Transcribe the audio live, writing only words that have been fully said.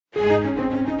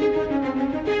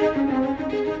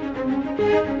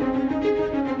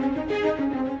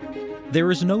There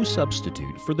is no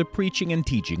substitute for the preaching and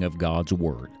teaching of God's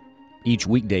Word. Each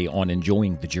weekday on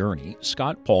Enjoying the Journey,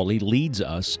 Scott Pauley leads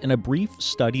us in a brief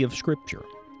study of Scripture.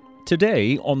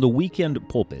 Today, on the Weekend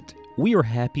Pulpit, we are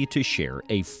happy to share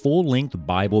a full-length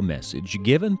Bible message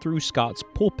given through Scott's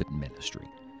Pulpit ministry.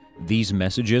 These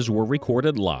messages were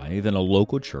recorded live in a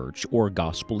local church or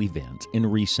gospel event in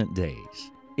recent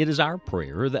days. It is our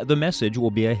prayer that the message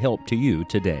will be a help to you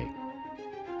today.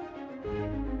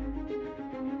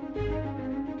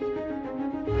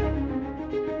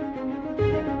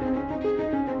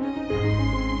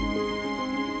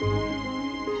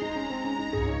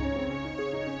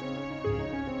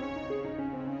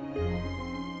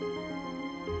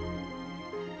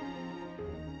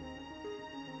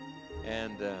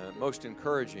 Most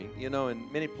encouraging. You know, in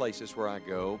many places where I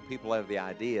go, people have the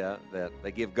idea that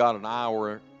they give God an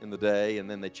hour in the day and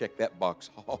then they check that box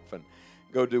off and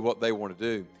go do what they want to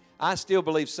do. I still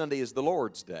believe Sunday is the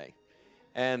Lord's day.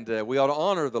 And we ought to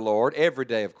honor the Lord every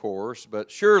day, of course, but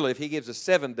surely if He gives us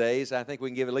 7 days, I think we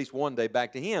can give at least one day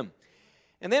back to Him.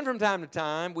 And then from time to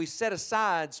time, we set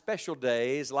aside special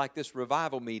days like this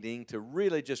revival meeting to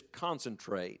really just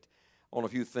concentrate on a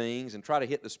few things and try to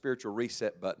hit the spiritual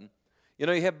reset button. You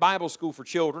know, you have Bible school for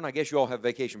children. I guess you all have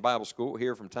vacation Bible school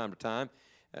here from time to time.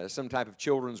 Some type of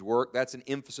children's work. That's an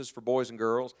emphasis for boys and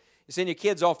girls. You send your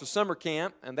kids off to summer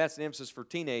camp, and that's an emphasis for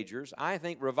teenagers. I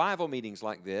think revival meetings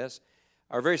like this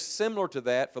are very similar to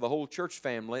that for the whole church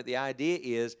family. The idea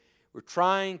is we're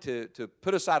trying to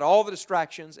put aside all the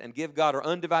distractions and give God our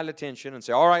undivided attention and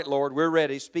say, all right, Lord, we're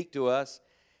ready. Speak to us.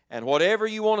 And whatever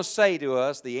you want to say to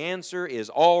us, the answer is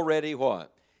already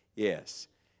what? Yes.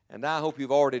 And I hope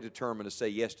you've already determined to say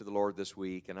yes to the Lord this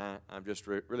week. And I'm just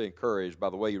really encouraged by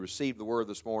the way you received the Word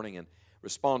this morning and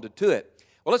responded to it.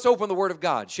 Well, let's open the Word of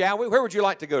God, shall we? Where would you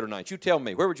like to go tonight? You tell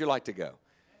me. Where would you like to go?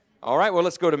 All right, well,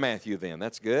 let's go to Matthew then.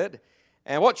 That's good.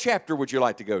 And what chapter would you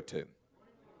like to go to?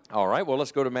 All right, well,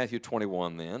 let's go to Matthew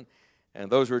 21 then.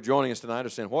 And those who are joining us tonight are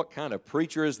saying, what kind of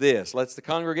preacher is this? Let's the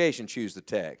congregation choose the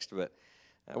text. But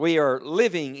we are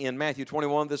living in Matthew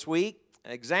 21 this week,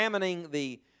 examining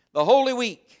the Holy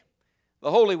Week. The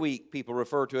Holy Week, people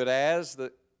refer to it as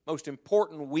the most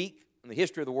important week in the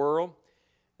history of the world.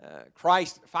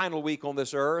 Christ's final week on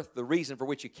this earth, the reason for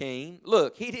which He came.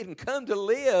 Look, He didn't come to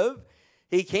live.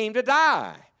 He came to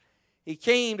die. He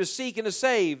came to seek and to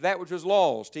save that which was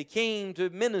lost. He came to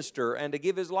minister and to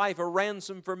give His life a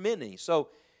ransom for many. So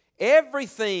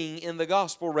everything in the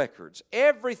gospel records,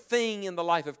 everything in the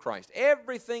life of Christ,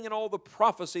 everything in all the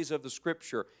prophecies of the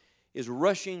Scripture is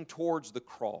rushing towards the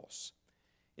cross.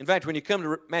 In fact, when you come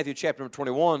to Matthew chapter number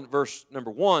 21, verse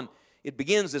number 1, it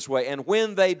begins this way, and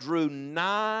when they drew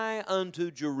nigh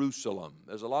unto Jerusalem.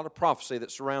 There's a lot of prophecy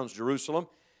that surrounds Jerusalem,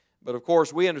 but of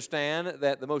course we understand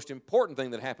that the most important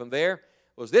thing that happened there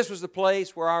was this was the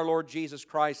place where our Lord Jesus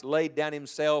Christ laid down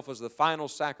Himself as the final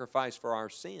sacrifice for our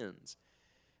sins.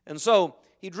 And so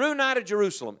He drew nigh to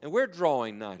Jerusalem, and we're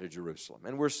drawing nigh to Jerusalem,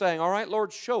 and we're saying, all right,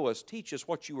 Lord, show us, teach us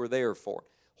what you were there for,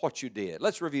 what you did.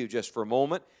 Let's review just for a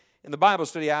moment. In the Bible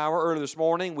study hour early this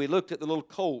morning, we looked at the little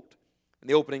colt in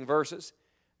the opening verses.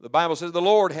 The Bible says, the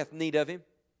Lord hath need of him.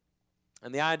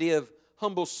 And the idea of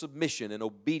humble submission and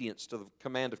obedience to the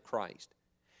command of Christ.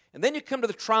 And then you come to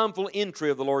the triumphal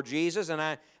entry of the Lord Jesus, and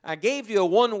I gave you a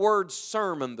one-word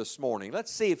sermon this morning.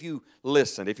 Let's see if you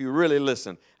listened, if you really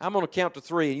listened. I'm going to count to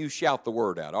 3, and you shout the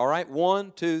word out. All right?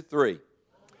 1, 2, 3.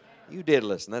 You did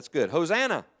listen. That's good.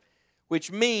 Hosanna,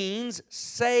 which means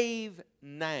save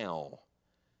now.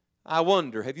 I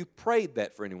wonder, have you prayed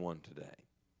that for anyone today?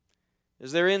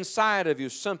 Is there inside of you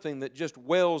something that just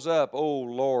wells up, oh,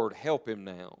 Lord, help him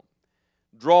now.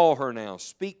 Draw her now.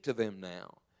 Speak to them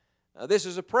now. This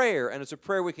is a prayer, and it's a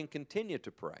prayer we can continue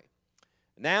to pray.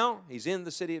 Now, He's in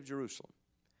the city of Jerusalem.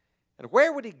 And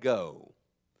where would He go?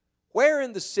 Where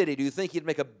in the city do you think He'd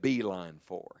make a beeline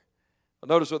for? Well,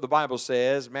 notice what the Bible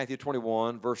says, Matthew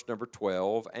 21, verse number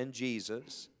 12, and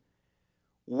Jesus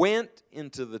went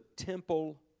into the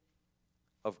temple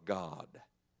of God.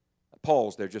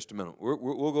 Pause there just a minute.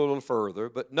 We'll go a little further,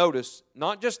 but notice,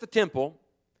 not just the temple.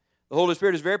 The Holy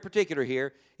Spirit is very particular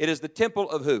here. It is the temple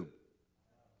of who?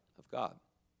 Of God.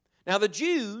 Now the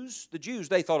Jews,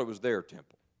 they thought it was their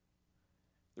temple.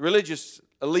 The religious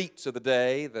elites of the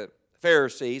day, the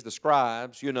Pharisees, the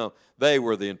scribes, you know, they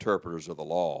were the interpreters of the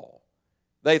law.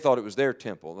 They thought it was their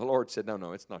temple. The Lord said,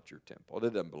 no, it's not your temple.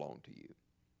 It doesn't belong to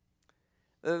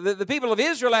you. The people of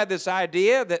Israel had this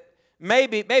idea that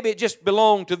maybe it just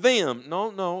belonged to them.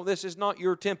 No, this is not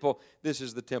your temple. This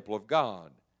is the temple of God.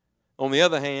 On the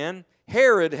other hand,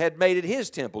 Herod had made it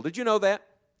his temple. Did you know that?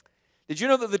 Did you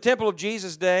know that the temple of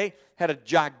Jesus' day had a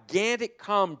gigantic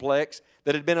complex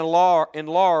that had been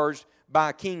enlarged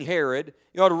by King Herod?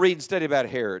 You ought to read and study about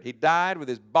Herod. He died with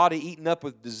his body eaten up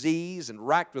with disease and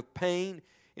racked with pain,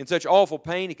 in such awful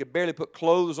pain he could barely put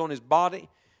clothes on his body.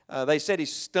 They said he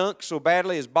stunk so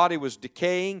badly his body was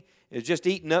decaying. It was just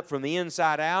eaten up from the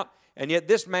inside out. And yet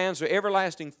this man, so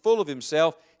everlasting full of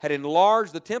himself, had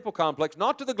enlarged the temple complex,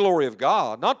 not to the glory of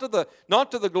God, not to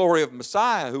the glory of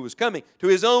Messiah who was coming, to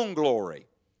his own glory.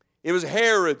 It was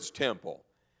Herod's temple.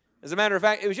 As a matter of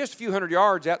fact, it was just a few hundred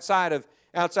yards outside of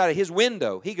his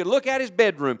window. He could look at his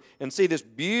bedroom and see this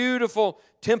beautiful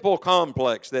temple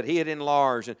complex that he had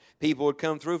enlarged. And people would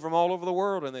come through from all over the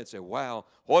world and they'd say, wow,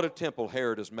 what a temple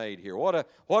Herod has made here. What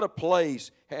a place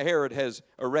Herod has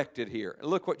erected here. And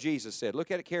look what Jesus said.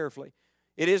 Look at it carefully.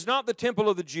 It is not the temple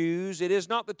of the Jews. It is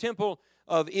not the temple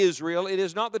of Israel. It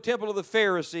is not the temple of the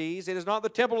Pharisees. It is not the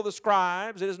temple of the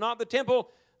scribes. It is not the temple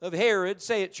of Herod.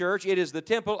 Say it, church. It is the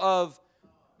temple of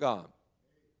God.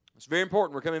 It's very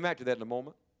important. We're coming back to that in a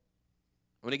moment.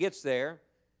 When he gets there,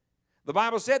 the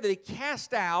Bible said that he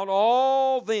cast out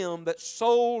all them that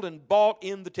sold and bought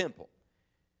in the temple,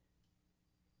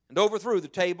 and overthrew the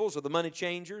tables of the money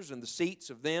changers and the seats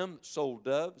of them that sold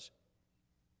doves,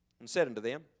 and said unto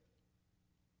them,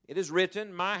 It is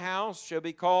written, My house shall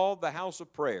be called the house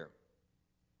of prayer,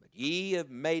 but ye have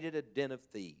made it a den of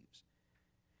thieves.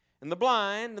 And the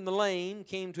blind and the lame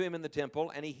came to him in the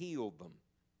temple, and he healed them.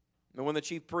 And when the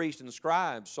chief priests and the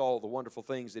scribes saw the wonderful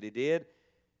things that he did,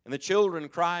 and the children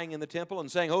crying in the temple and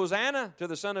saying, Hosanna to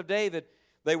the Son of David,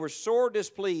 they were sore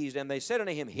displeased, and they said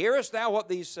unto him, Hearest thou what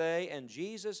these say? And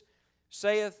Jesus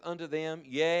saith unto them,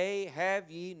 Yea,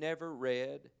 have ye never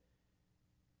read,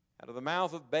 Out of the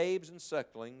mouth of babes and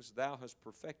sucklings thou hast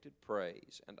perfected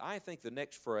praise. And I think the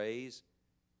next phrase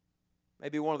may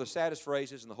be one of the saddest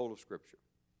phrases in the whole of Scripture.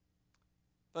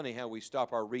 Funny how we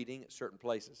stop our reading at certain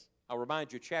places. I'll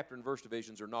remind you, chapter and verse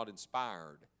divisions are not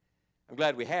inspired. I'm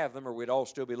glad we have them, or we'd all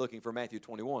still be looking for Matthew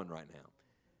 21 right now.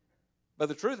 But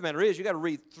the truth of the matter is, you've got to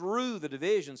read through the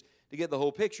divisions to get the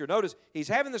whole picture. Notice, he's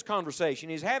having this conversation.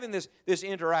 He's having this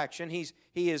interaction.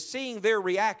 He is seeing their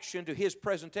reaction to his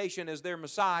presentation as their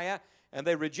Messiah, and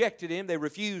they rejected him. They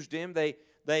refused him.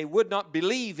 They would not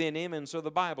believe in him. And so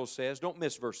the Bible says, don't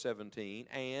miss verse 17,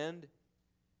 and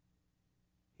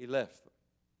he left them.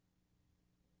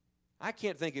 I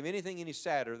can't think of anything any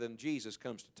sadder than Jesus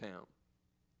comes to town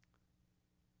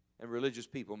and religious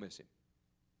people miss him.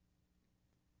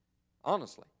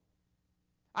 Honestly.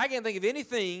 I can't think of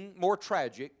anything more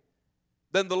tragic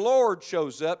than the Lord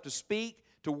shows up to speak,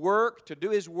 to work, to do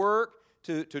his work,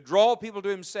 to draw people to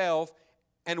himself,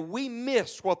 and we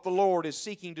miss what the Lord is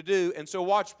seeking to do. And so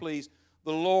watch, please,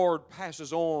 the Lord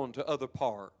passes on to other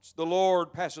parts. The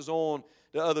Lord passes on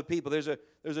to other people. There's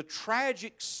a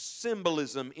tragic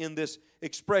symbolism in this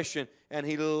expression, and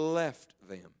he left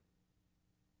them.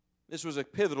 This was a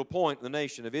pivotal point in the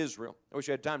nation of Israel. I wish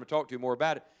I had time to talk to you more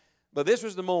about it. But this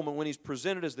was the moment when he's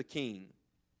presented as the king,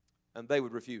 and they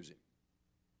would refuse him.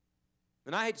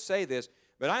 And I hate to say this,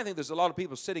 but I think there's a lot of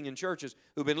people sitting in churches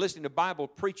who've been listening to Bible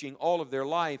preaching all of their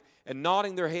life and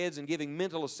nodding their heads and giving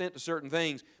mental assent to certain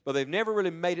things, but they've never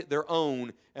really made it their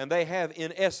own, and they have,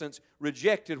 in essence,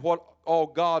 rejected what all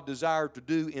God desired to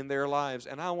do in their lives.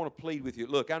 And I want to plead with you.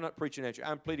 Look, I'm not preaching at you.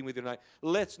 I'm pleading with you tonight.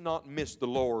 Let's not miss the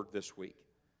Lord this week.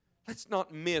 Let's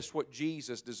not miss what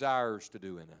Jesus desires to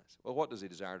do in us. Well, what does he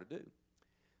desire to do?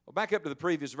 Well, back up to the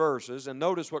previous verses and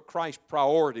notice what Christ's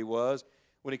priority was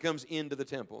when he comes into the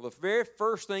temple. The very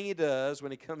first thing he does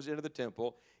when he comes into the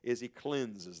temple is he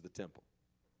cleanses the temple.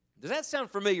 Does that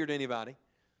sound familiar to anybody?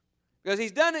 Because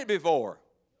he's done it before.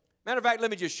 Matter of fact,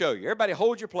 let me just show you. Everybody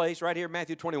hold your place right here in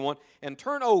Matthew 21 and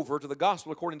turn over to the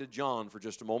Gospel according to John for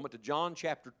just a moment, to John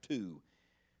chapter 2.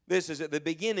 This is at the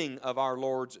beginning of our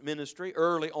Lord's ministry,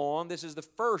 early on. This is the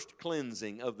first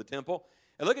cleansing of the temple.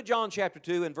 And look at John chapter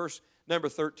 2 and verse number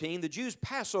 13. The Jews'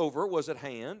 Passover was at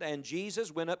hand, and Jesus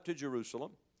went up to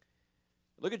Jerusalem.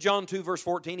 Look at John 2, verse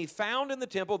 14. He found in the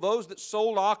temple those that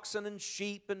sold oxen and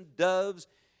sheep and doves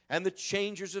and the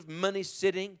changers of money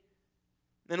sitting.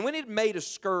 And when he had made a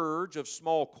scourge of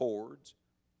small cords,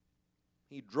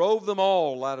 he drove them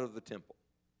all out of the temple,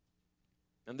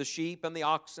 and the sheep and the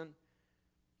oxen,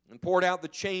 and poured out the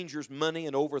changers' money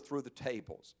and overthrew the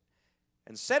tables,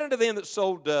 and said unto them that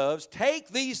sold doves, Take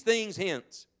these things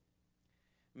hence.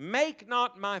 Make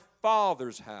not my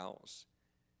Father's house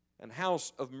an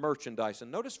house of merchandise.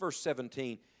 And notice verse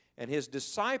 17. And his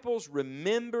disciples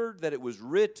remembered that it was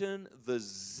written, The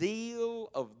zeal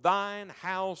of thine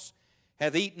house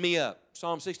hath eaten me up.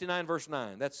 Psalm 69, verse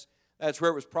 9. That's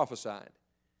where it was prophesied.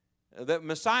 that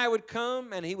Messiah would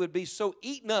come and he would be so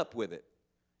eaten up with it.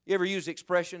 You ever use the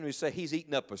expression, we say, he's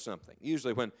eaten up with something?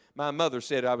 Usually when my mother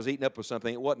said I was eaten up with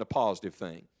something, it wasn't a positive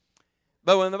thing.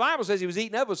 But when the Bible says he was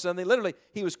eaten up with something, literally,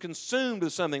 he was consumed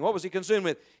with something. What was he consumed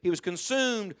with? He was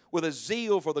consumed with a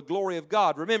zeal for the glory of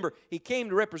God. Remember, he came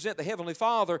to represent the Heavenly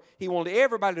Father. He wanted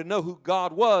everybody to know who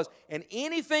God was. And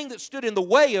anything that stood in the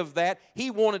way of that, he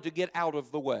wanted to get out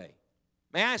of the way.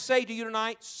 May I say to you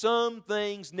tonight, some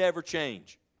things never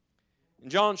change. In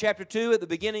John chapter 2, at the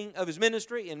beginning of his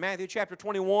ministry, in Matthew chapter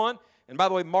 21, and by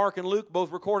the way, Mark and Luke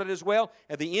both recorded as well,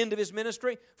 at the end of his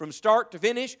ministry, from start to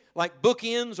finish, like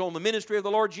bookends on the ministry of the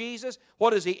Lord Jesus,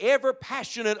 what is he ever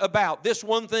passionate about? This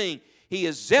one thing. He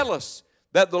is zealous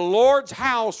that the Lord's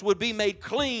house would be made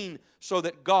clean so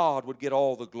that God would get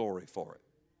all the glory for it.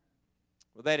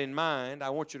 With that in mind, I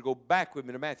want you to go back with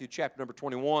me to Matthew chapter number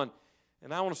 21,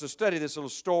 and I want us to study this little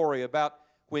story about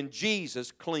when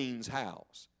Jesus cleans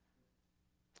house.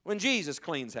 When Jesus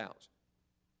cleans house.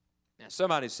 Now,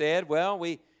 somebody said, well,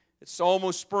 it's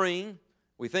almost spring.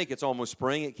 We think it's almost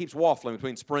spring. It keeps waffling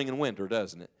between spring and winter,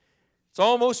 doesn't it? It's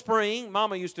almost spring.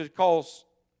 Mama used to call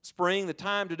spring the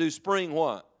time to do spring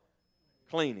what?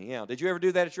 Cleaning. Yeah. Did you ever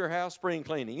do that at your house? Spring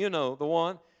cleaning. You know the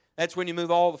one. That's when you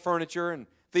move all the furniture and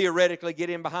theoretically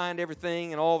get in behind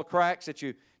everything and all the cracks that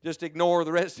you just ignore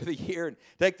the rest of the year and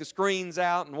take the screens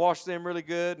out and wash them really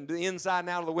good and do the inside and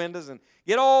out of the windows and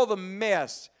get all the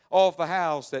mess off the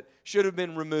house that should have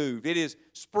been removed. It is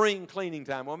spring cleaning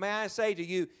time. Well, may I say to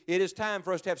you, it is time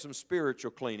for us to have some spiritual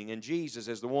cleaning, and Jesus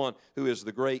is the one who is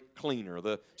the great cleaner.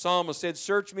 The psalmist said,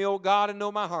 search me, O God, and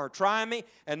know my heart. Try me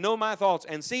and know my thoughts,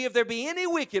 and see if there be any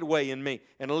wicked way in me,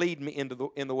 and lead me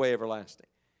in the way everlasting.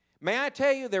 May I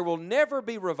tell you, there will never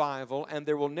be revival, and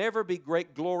there will never be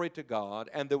great glory to God,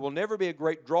 and there will never be a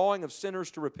great drawing of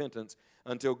sinners to repentance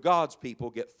until God's people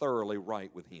get thoroughly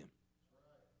right with Him.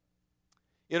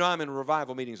 You know, I'm in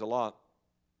revival meetings a lot.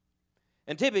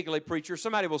 And typically, preachers,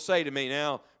 somebody will say to me,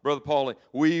 now, Brother Paulie,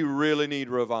 we really need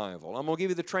revival. I'm going to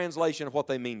give you the translation of what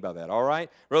they mean by that, all right?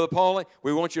 Brother Paulie,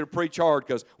 we want you to preach hard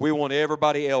because we want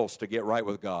everybody else to get right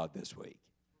with God this week.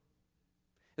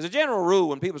 As a general rule,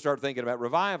 when people start thinking about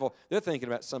revival, they're thinking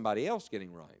about somebody else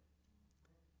getting right.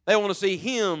 They want to see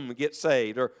him get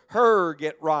saved or her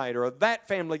get right or that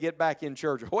family get back in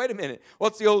church. Wait a minute.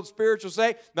 What's the old spiritual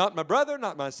say? Not my brother,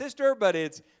 not my sister, but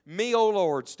it's me, O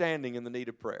Lord, standing in the need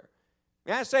of prayer.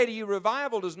 May I say to you,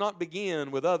 revival does not begin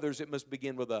with others. It must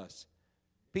begin with us.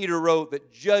 Peter wrote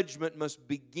that judgment must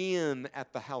begin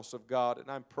at the house of God. And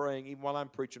I'm praying, even while I'm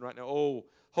preaching right now, oh,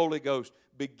 Holy Ghost,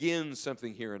 begin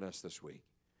something here in us this week.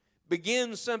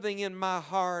 Begin something in my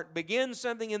heart. Begin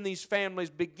something in these families.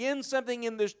 Begin something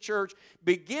in this church.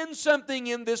 Begin something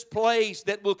in this place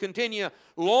that will continue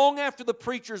long after the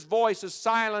preacher's voice is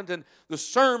silent and the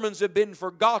sermons have been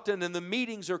forgotten and the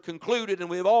meetings are concluded and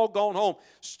we've all gone home.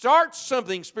 Start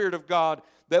something, Spirit of God,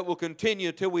 that will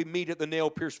continue till we meet at the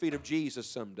nail-pierced feet of Jesus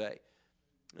someday.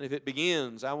 And if it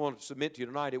begins, I want to submit to you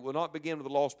tonight, it will not begin with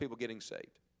the lost people getting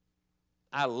saved.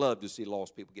 I love to see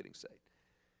lost people getting saved.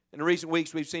 In the recent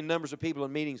weeks, we've seen numbers of people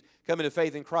in meetings come into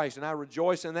faith in Christ, and I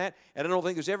rejoice in that. And I don't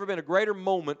think there's ever been a greater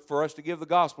moment for us to give the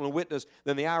gospel and witness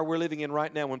than the hour we're living in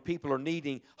right now when people are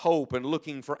needing hope and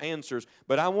looking for answers.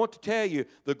 But I want to tell you,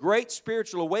 the great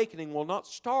spiritual awakening will not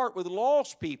start with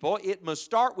lost people. It must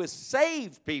start with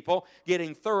saved people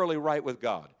getting thoroughly right with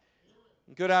God.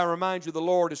 Could I remind you, the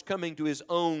Lord is coming to His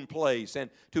own place and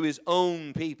to His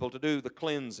own people to do the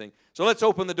cleansing. So let's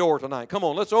open the door tonight. Come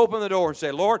on, let's open the door and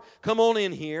say, Lord, come on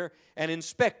in here and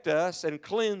inspect us and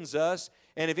cleanse us.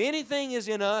 And if anything is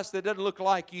in us that doesn't look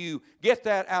like you, get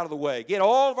that out of the way. Get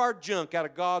all of our junk out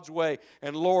of God's way.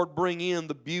 And Lord, bring in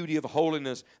the beauty of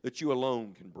holiness that you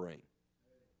alone can bring.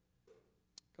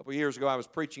 A couple of years ago, I was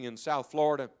preaching in South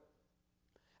Florida.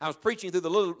 I was preaching through the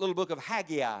little book of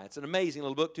Haggai. It's an amazing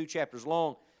little book, 2 chapters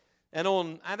long. And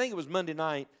on, I think it was Monday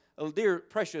night, a dear,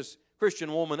 precious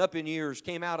Christian woman up in years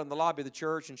came out in the lobby of the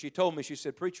church, and she told me, she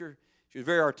said, preacher, she was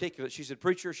very articulate. She said,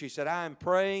 preacher, she said, I am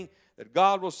praying that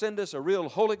God will send us a real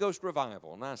Holy Ghost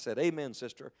revival. And I said, amen,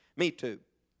 sister. Me too.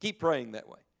 Keep praying that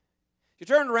way. She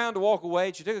turned around to walk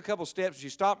away. She took a couple steps. She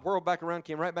stopped, whirled back around,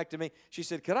 came right back to me. She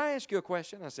said, could I ask you a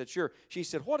question? I said, sure. She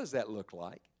said, what does that look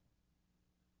like?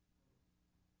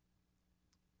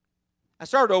 I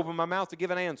started to open my mouth to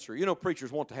give an answer. You know,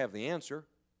 preachers want to have the answer.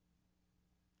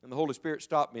 And the Holy Spirit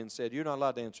stopped me and said, you're not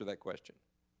allowed to answer that question.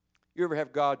 You ever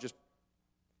have God just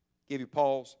give you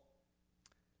pause?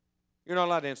 You're not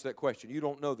allowed to answer that question. You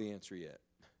don't know the answer yet.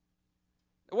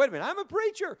 Now, wait a minute, I'm a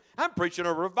preacher. I'm preaching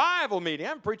a revival meeting.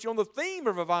 I'm preaching on the theme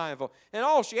of revival. And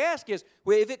all she asked is,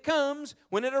 well, if it comes,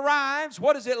 when it arrives,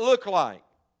 what does it look like?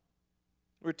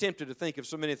 We're tempted to think of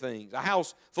so many things. A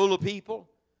house full of people,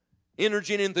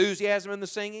 energy and enthusiasm in the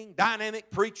singing,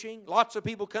 dynamic preaching, lots of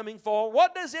people coming forward.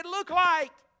 What does it look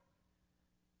like?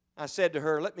 I said to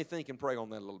her, let me think and pray on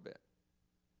that a little bit.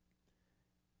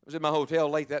 I was in my hotel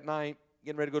late that night,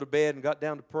 getting ready to go to bed, and got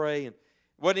down to pray, and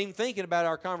wasn't even thinking about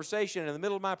our conversation. And in the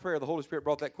middle of my prayer, the Holy Spirit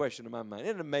brought that question to my mind.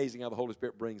 Isn't it amazing how the Holy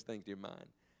Spirit brings things to your mind?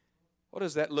 What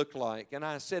does that look like? And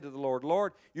I said to the Lord,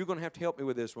 Lord, you're going to have to help me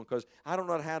with this one, because I don't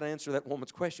know how to answer that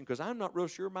woman's question, because I'm not real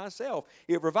sure myself.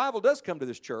 If revival does come to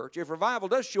this church, if revival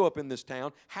does show up in this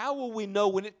town, how will we know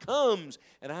when it comes?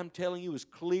 And I'm telling you as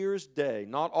clear as day,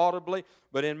 not audibly,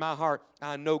 but in my heart,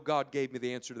 I know God gave me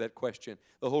the answer to that question.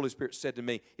 The Holy Spirit said to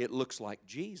me, it looks like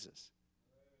Jesus.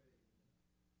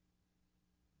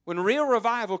 When real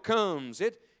revival comes,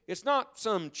 it's not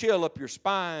some chill up your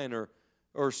spine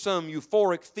or some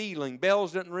euphoric feeling.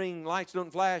 Bells don't ring, lights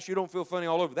don't flash, you don't feel funny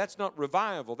all over. That's not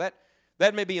revival.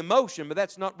 That may be emotion, but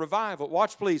that's not revival.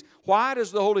 Watch, please. Why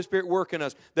does the Holy Spirit work in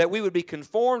us? That we would be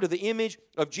conformed to the image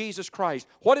of Jesus Christ.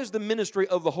 What is the ministry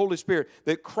of the Holy Spirit?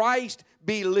 That Christ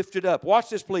be lifted up.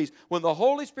 Watch this, please. When the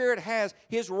Holy Spirit has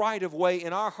His right of way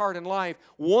in our heart and life,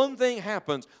 one thing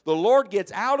happens. The Lord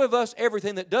gets out of us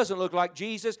everything that doesn't look like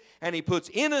Jesus, and He puts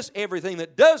in us everything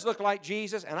that does look like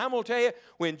Jesus. And I'm going to tell you,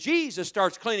 when Jesus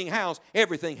starts cleaning house,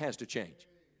 everything has to change.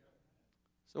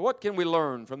 So what can we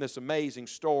learn from this amazing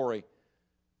story?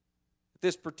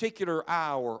 This particular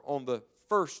hour on the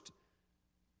first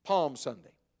Palm Sunday.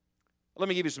 Let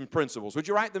me give you some principles. Would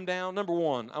you write them down? Number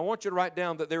one, I want you to write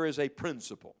down that there is a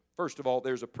principle. First of all,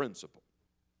 there's a principle.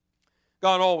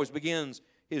 God always begins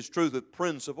His truth with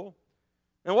principle.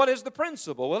 And what is the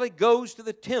principle? Well, it goes to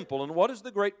the temple. And what is the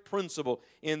great principle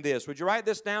in this? Would you write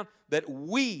this down? That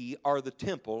we are the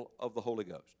temple of the Holy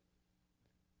Ghost.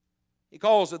 He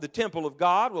calls it the temple of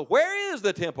God. Well, where is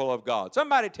the temple of God?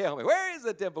 Somebody tell me, where is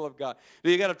the temple of God?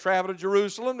 Do you got to travel to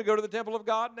Jerusalem to go to the temple of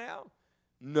God now?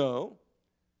 No.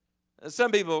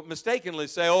 Some people mistakenly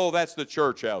say, oh, that's the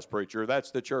church house, preacher. That's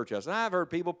the church house. And I've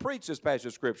heard people preach this passage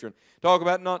of Scripture and talk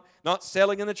about not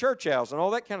selling in the church house and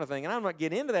all that kind of thing. And I'm not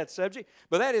getting into that subject,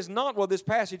 but that is not what this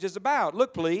passage is about.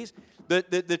 Look, please,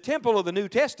 the temple of the New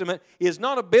Testament is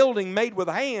not a building made with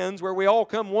hands where we all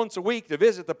come once a week to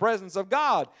visit the presence of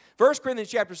God. 1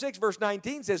 Corinthians chapter 6, verse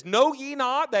 19 says, know ye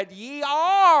not that ye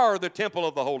are the temple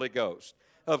of the Holy Ghost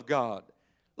of God.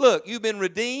 Look, you've been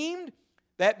redeemed.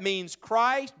 That means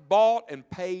Christ bought and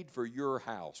paid for your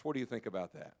house. What do you think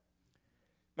about that?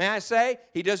 May I say,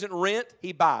 He doesn't rent,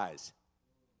 He buys.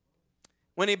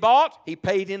 When He bought, He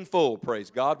paid in full, praise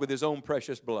God, with His own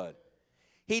precious blood.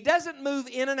 He doesn't move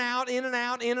in and out, in and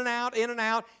out, in and out, in and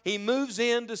out. He moves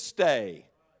in to stay.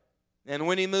 And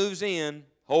when He moves in,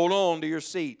 hold on to your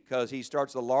seat, because He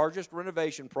starts the largest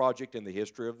renovation project in the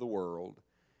history of the world.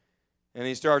 And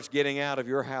He starts getting out of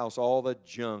your house all the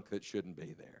junk that shouldn't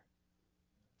be there.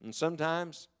 And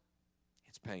sometimes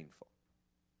it's painful.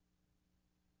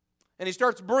 And He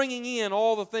starts bringing in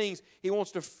all the things He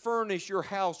wants to furnish your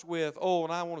house with. Oh,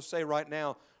 and I want to say right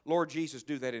now, Lord Jesus,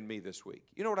 do that in me this week.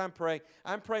 You know what I'm praying?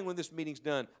 I'm praying when this meeting's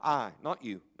done, I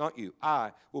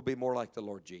will be more like the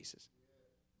Lord Jesus.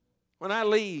 When I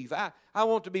leave, I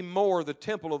want to be more the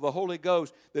temple of the Holy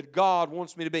Ghost that God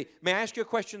wants me to be. May I ask you a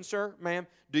question, sir, ma'am?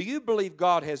 Do you believe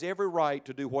God has every right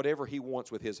to do whatever He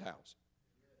wants with His house?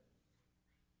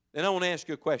 Then I want to ask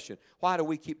you a question. Why do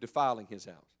we keep defiling His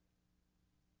house?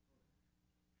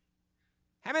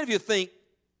 How many of you think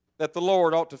that the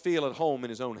Lord ought to feel at home in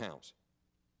His own house?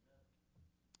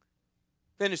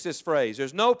 Finish this phrase.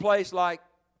 There's no place like,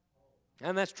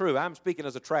 and that's true. I'm speaking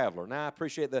as a traveler. Now, I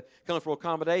appreciate the comfortable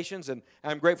accommodations, and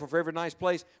I'm grateful for every nice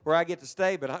place where I get to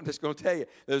stay, but I'm just going to tell you,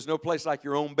 there's no place like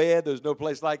your own bed. There's no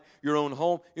place like your own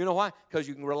home. You know why? Because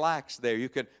you can relax there. You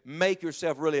can make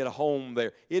yourself really at home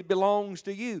there. It belongs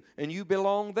to you, and you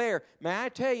belong there. May I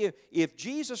tell you, if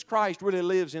Jesus Christ really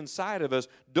lives inside of us,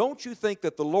 don't you think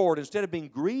that the Lord, instead of being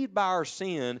grieved by our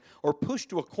sin or pushed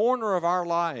to a corner of our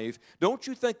life, don't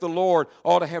you think the Lord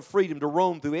ought to have freedom to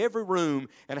roam through every room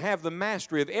and have the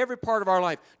mastery of every part of our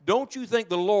life? Don't you think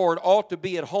the Lord ought to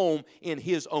be at home in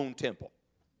His own temple?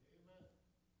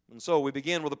 And so we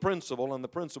begin with a principle, and the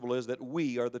principle is that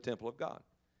we are the temple of God.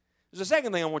 There's a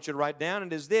second thing I want you to write down,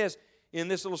 and it is this. In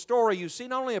this little story, you see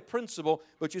not only a principle,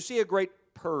 but you see a great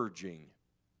purging.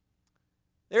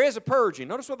 There is a purging.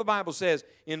 Notice what the Bible says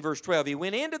in verse 12. He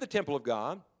went into the temple of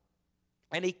God,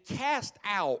 and He cast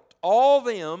out all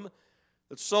them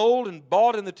that sold and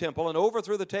bought in the temple, and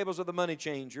overthrew the tables of the money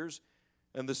changers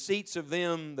and the seats of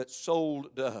them that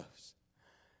sold doves.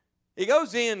 He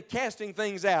goes in casting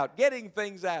things out, getting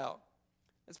things out.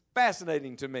 It's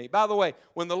fascinating to me. By the way,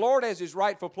 when the Lord has His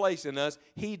rightful place in us,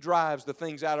 He drives the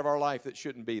things out of our life that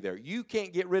shouldn't be there. You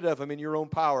can't get rid of them in your own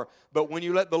power, but when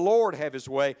you let the Lord have His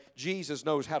way, Jesus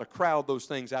knows how to crowd those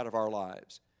things out of our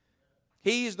lives.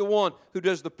 He's the one who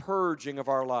does the purging of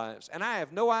our lives. And I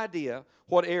have no idea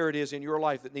what area it is in your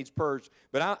life that needs purged,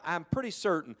 but I'm pretty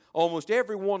certain almost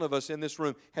every one of us in this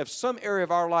room have some area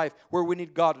of our life where we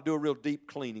need God to do a real deep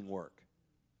cleaning work.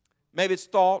 Maybe it's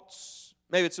thoughts,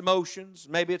 maybe it's emotions,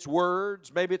 maybe it's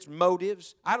words, maybe it's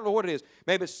motives. I don't know what it is.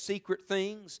 Maybe it's secret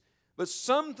things. But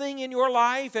something in your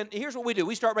life, and here's what we do.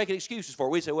 We start making excuses for it.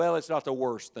 We say, well, it's not the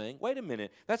worst thing. Wait a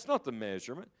minute. That's not the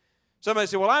measurement. Somebody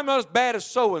say, well, I'm not as bad as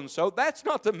so-and-so. That's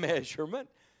not the measurement.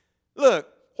 Look,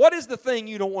 what is the thing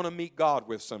you don't want to meet God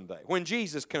with someday? When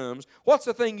Jesus comes, what's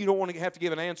the thing you don't want to have to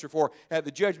give an answer for at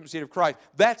the judgment seat of Christ?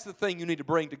 That's the thing you need to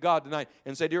bring to God tonight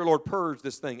and say, dear Lord, purge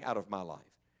this thing out of my life.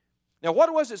 Now,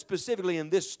 what was it specifically in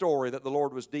this story that the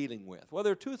Lord was dealing with? Well,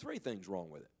 there are 2 or 3 things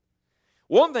wrong with it.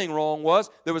 One thing wrong was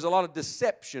there was a lot of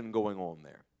deception going on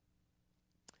there.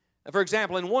 For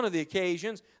example, in one of the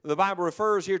occasions, the Bible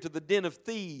refers here to the den of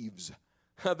thieves.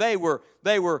 They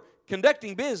were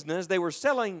conducting business. They were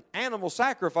selling animal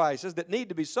sacrifices that need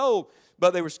to be sold,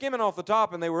 but they were skimming off the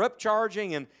top, and they were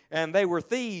upcharging, and they were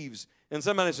thieves. And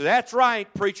somebody said, that's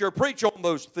right, preacher, preach on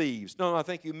those thieves. No, I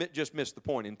think you just missed the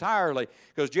point entirely,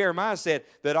 because Jeremiah said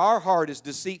that our heart is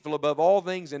deceitful above all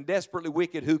things and desperately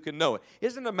wicked. Who can know it?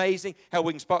 Isn't it amazing how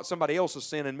we can spot somebody else's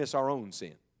sin and miss our own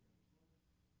sin?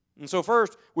 And so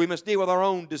first, we must deal with our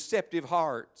own deceptive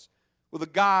hearts, with the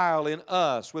guile in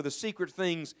us, with the secret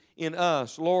things in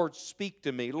us. Lord, speak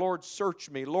to me. Lord, search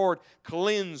me. Lord,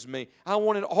 cleanse me. I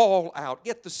want it all out.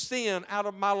 Get the sin out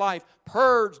of my life.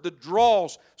 Purge the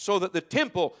dross so that the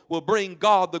temple will bring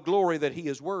God the glory that He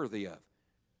is worthy of.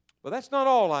 But that's not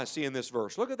all I see in this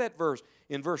verse. Look at that verse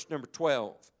in verse number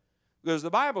 12. Because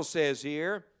the Bible says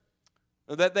here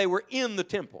that they were in the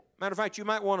temple. Matter of fact, you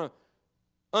might want to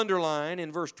underline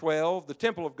in verse 12, the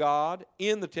temple of God,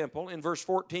 in the temple. In verse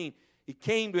 14, He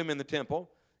came to him in the temple.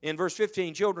 In verse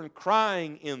 15, children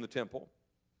crying in the temple.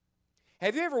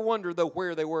 Have you ever wondered, though,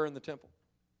 where they were in the temple?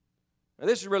 Now,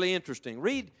 this is really interesting.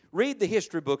 Read the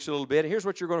history books a little bit. Here's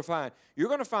what you're going to find. You're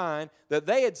going to find that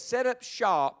they had set up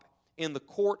shop in the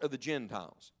court of the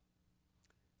Gentiles.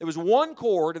 There was one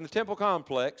court in the temple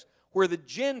complex where the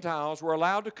Gentiles were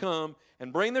allowed to come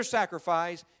and bring their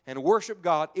sacrifice and worship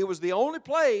God. It was the only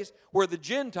place where the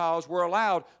Gentiles were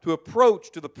allowed to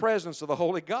approach to the presence of the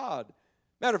holy God.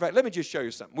 Matter of fact, let me just show you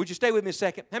something. Would you stay with me a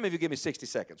second? How many of you give me 60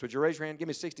 seconds? Would you raise your hand? Give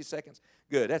me 60 seconds.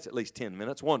 Good. That's at least 10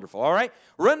 minutes. Wonderful. All right.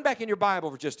 Run back in your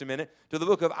Bible for just a minute to the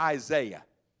book of Isaiah.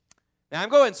 Now, I'm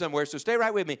going somewhere, so stay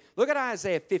right with me. Look at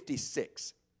Isaiah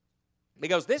 56.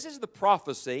 Because this is the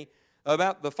prophecy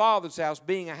about the Father's house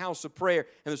being a house of prayer.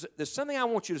 And there's something I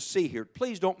want you to see here.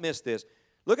 Please don't miss this.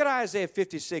 Look at Isaiah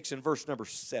 56 and verse number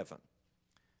 7.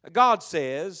 God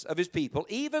says of His people,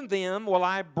 even them will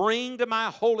I bring to my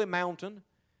holy mountain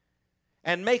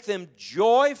and make them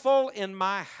joyful in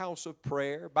my house of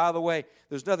prayer. By the way,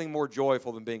 there's nothing more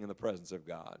joyful than being in the presence of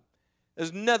God.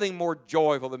 There's nothing more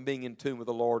joyful than being in tune with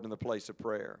the Lord in the place of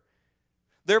prayer.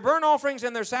 Their burnt offerings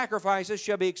and their sacrifices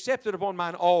shall be accepted upon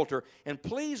mine altar. And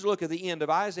please look at the end of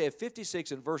Isaiah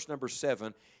 56 and verse number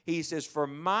 7. He says, for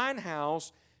mine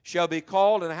house shall be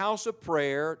called a house of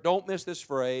prayer. Don't miss this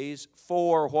phrase.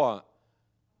 For what?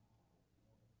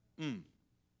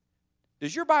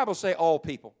 Does your Bible say all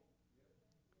people?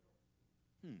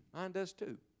 Mine does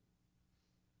too.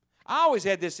 I always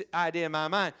had this idea in my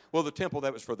mind, well, the temple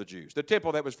that was for the Jews, the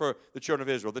temple that was for the children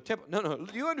of Israel, the temple, no,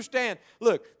 do you understand?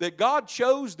 Look, that God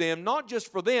chose them, not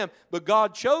just for them, but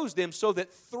God chose them so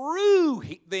that through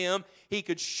them, He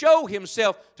could show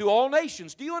Himself to all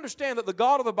nations. Do you understand that the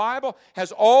God of the Bible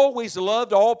has always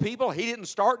loved all people? He didn't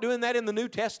start doing that in the New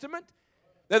Testament.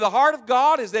 That the heart of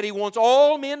God is that He wants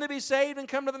all men to be saved and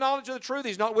come to the knowledge of the truth.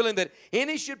 He's not willing that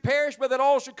any should perish, but that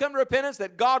all should come to repentance,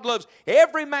 that God loves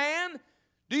every man.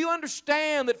 Do you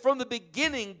understand that from the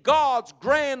beginning, God's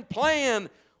grand plan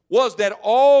was that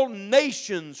all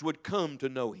nations would come to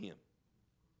know Him?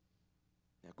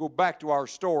 Now go back to our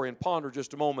story and ponder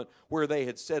just a moment where they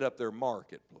had set up their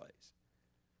marketplace.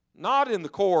 Not in the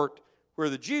court where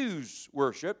the Jews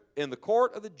worship, in the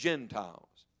court of the Gentiles.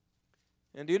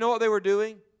 And do you know what they were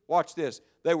doing? Watch this.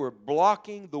 They were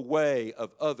blocking the way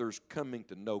of others coming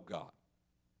to know God.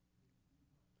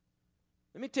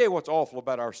 Let me tell you what's awful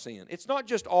about our sin. It's not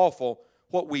just awful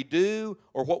what we do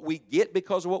or what we get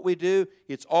because of what we do.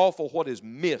 It's awful what is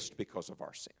missed because of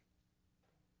our sin.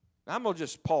 Now, I'm going to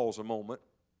just pause a moment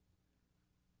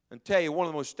and tell you one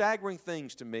of the most staggering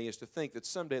things to me is to think that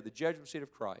someday at the judgment seat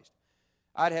of Christ,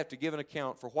 I'd have to give an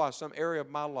account for why some area of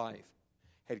my life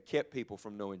had kept people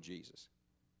from knowing Jesus.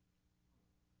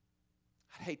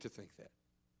 I'd hate to think that.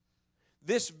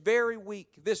 This very week,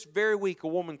 a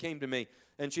woman came to me,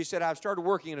 and she said, I've started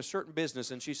working in a certain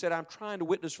business, and she said, I'm trying to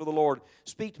witness for the Lord,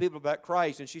 speak to people about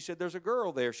Christ. And she said, there's a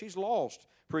girl there. She's lost,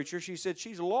 preacher. She said,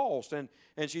 she's lost, and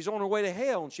she's on her way to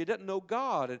hell, and she doesn't know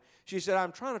God. And she said,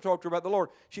 I'm trying to talk to her about the Lord.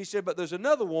 She said, but there's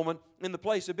another woman in the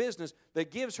place of business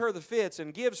that gives her the fits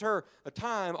and gives her a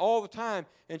time all the time.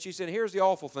 And she said, here's the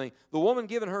awful thing. The woman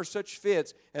giving her such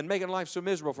fits and making life so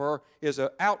miserable for her is an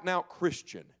out-and-out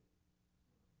Christian.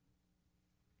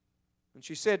 And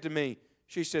she said to me,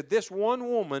 she said, this one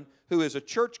woman who is a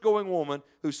church-going woman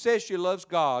who says she loves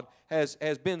God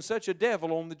has been such a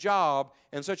devil on the job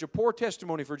and such a poor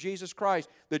testimony for Jesus Christ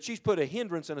that she's put a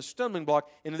hindrance and a stumbling block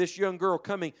into this young girl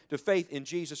coming to faith in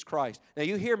Jesus Christ. Now,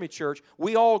 you hear me, church.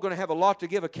 We all going to have a lot to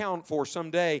give account for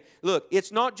someday. Look,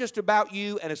 it's not just about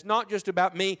you and it's not just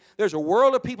about me. There's a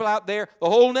world of people out there, the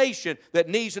whole nation, that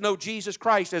needs to know Jesus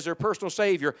Christ as their personal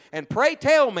Savior. And pray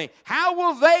tell me, how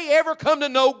will they ever come to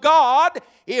know God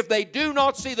if they do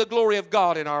not see the glory of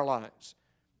God in our lives?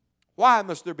 Why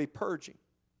must there be purging?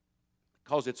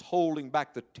 Because it's holding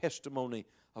back the testimony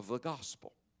of the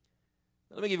gospel.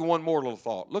 Let me give you one more little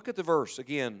thought. Look at the verse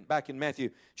again, back in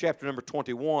Matthew chapter number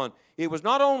 21. It was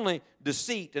not only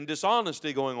deceit and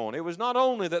dishonesty going on. It was not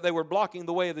only that they were blocking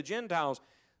the way of the Gentiles,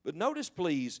 but notice,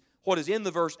 please, what is in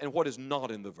the verse and what is not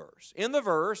in the verse. In the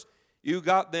verse, you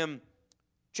got them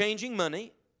changing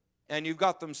money, and you've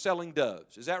got them selling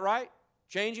doves. Is that right?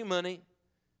 Changing money,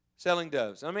 selling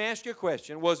doves. Let me ask you a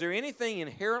question. Was there anything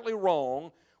inherently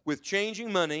wrong with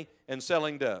changing money and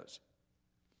selling doves?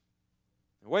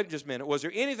 Wait just a minute. Was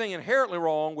there anything inherently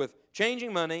wrong with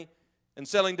changing money and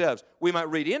selling doves? We might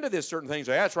read into this certain things.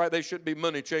 That's right, they shouldn't be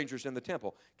money changers in the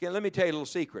temple. Okay, let me tell you a little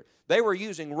secret. They were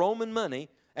using Roman money,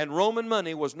 and Roman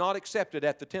money was not accepted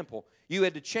at the temple. You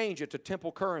had to change it to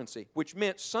temple currency, which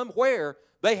meant somewhere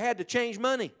they had to change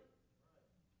money.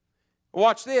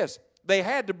 Watch this. They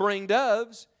had to bring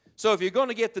doves. So if you're going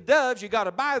to get the doves, you got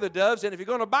to buy the doves. And if you're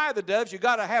going to buy the doves, you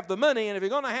got to have the money. And if you're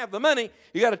going to have the money,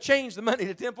 you got to change the money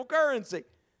to temple currency.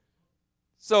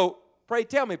 So pray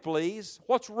tell me, please,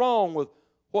 what's wrong with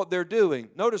what they're doing?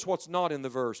 Notice what's not in the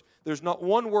verse. There's not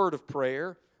one word of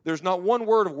prayer. There's not one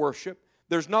word of worship.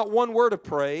 There's not one word of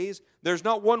praise. There's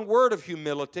not one word of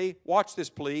humility. Watch this,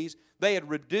 please. They had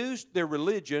reduced their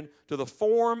religion to the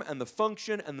form and the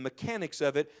function and the mechanics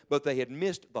of it, but they had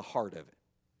missed the heart of it.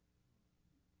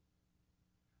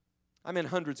 I'm in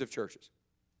hundreds of churches.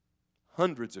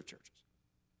 Hundreds of churches.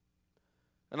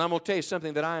 And I'm going to tell you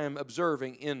something that I am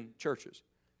observing in churches.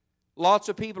 Lots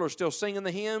of people are still singing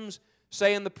the hymns,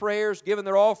 saying the prayers, giving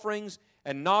their offerings,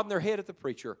 and nodding their head at the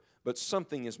preacher, but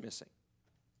something is missing.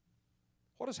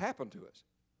 What has happened to us?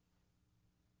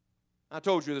 I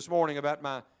told you this morning about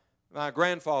my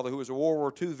grandfather who was a World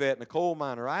War II vet and a coal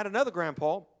miner. I had another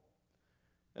grandpa.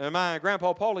 And my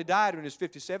grandpa Paul, he died when he was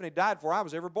 57. He died before I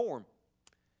was ever born.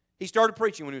 He started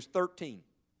preaching when he was 13.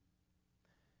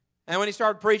 And when he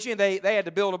started preaching, they had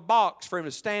to build a box for him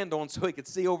to stand on so he could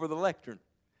see over the lectern.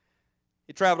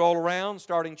 He traveled all around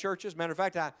starting churches. Matter of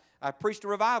fact, I preached a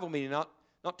revival meeting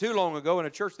not too long ago in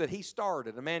a church that he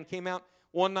started. A man came out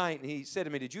one night and he said to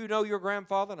me, "Did you know your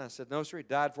grandfather?" And I said, "No, sir, he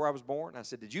died before I was born." And I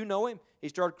said, "Did you know him?" He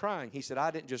started crying. He said,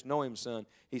 "I didn't just know him, son."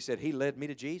 He said, "He led me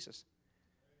to Jesus."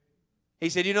 He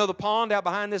said, "You know the pond out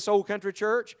behind this old country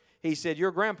church?" He said,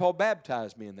 "Your grandpa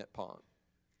baptized me in that pond."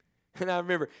 And I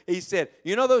remember, he said,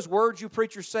 "You know those words you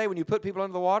preachers say when you put people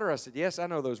under the water?" I said, "Yes, I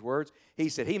know those words." He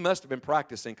said, "He must have been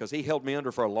practicing because he held me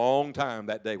under for a long time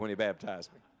that day when he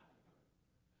baptized me."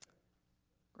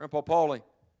 Grandpa Paulie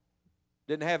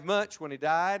didn't have much when he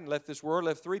died and left this world,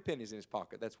 left 3 pennies in his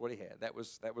pocket. That's what he had. That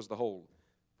was the whole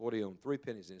of what he owned, 3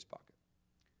 pennies in his pocket.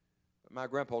 But my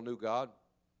grandpa knew God,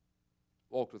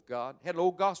 walked with God, had an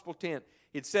old gospel tent.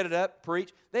 He'd set it up,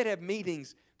 preach. They'd have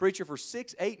meetings, preacher, for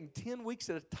 6, 8, and 10 weeks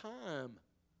at a time.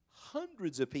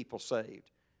 Hundreds of people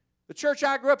saved. The church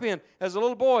I grew up in as a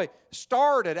little boy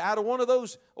started out of one of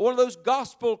those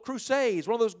gospel crusades,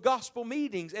 one of those gospel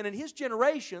meetings. And in his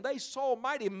generation, they saw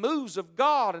mighty moves of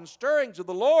God and stirrings of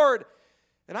the Lord.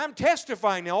 And I'm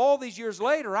testifying now all these years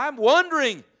later, I'm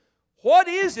wondering, what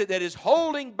is it that is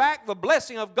holding back the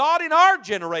blessing of God in our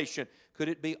generation? Could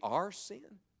it be our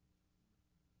sin?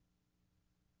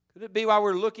 Could it be while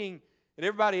we're looking at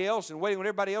everybody else and waiting on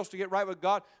everybody else to get right with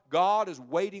God, God is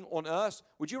waiting on us?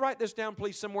 Would you write this down,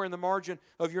 please, somewhere in the margin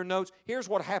of your notes? Here's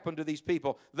what happened to these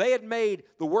people. They had made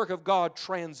the work of God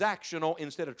transactional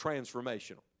instead of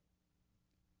transformational.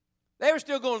 They were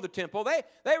still going to the temple.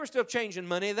 They were still changing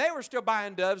money. They were still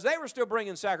buying doves. They were still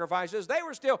bringing sacrifices. They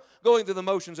were still going through the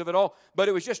motions of it all. But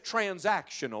it was just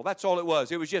transactional. That's all it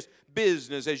was. It was just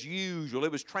business as usual.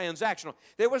 It was transactional.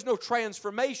 There was no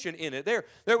transformation in it.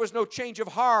 There was no change of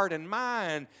heart and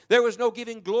mind. There was no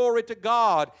giving glory to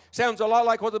God. Sounds a lot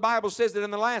like what the Bible says, that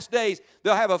in the last days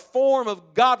they'll have a form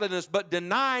of godliness but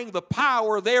denying the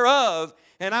power thereof.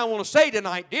 And I want to say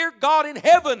tonight, dear God in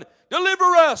heaven, deliver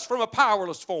us from a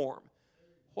powerless form.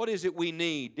 What is it we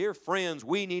need? Dear friends,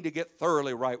 we need to get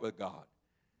thoroughly right with God.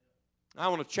 I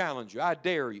want to challenge you. I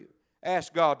dare you.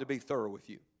 Ask God to be thorough with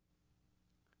you.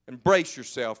 Embrace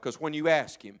yourself, because when you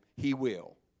ask Him, He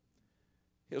will.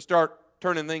 He'll start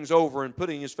turning things over and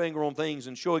putting His finger on things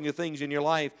and showing you things in your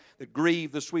life that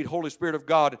grieve the sweet Holy Spirit of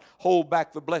God and hold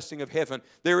back the blessing of heaven.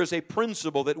 There is a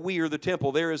principle that we are the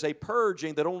temple. There is a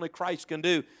purging that only Christ can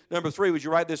do. Number 3, would you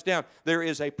write this down? There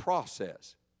is a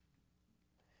process.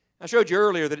 I showed you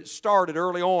earlier that it started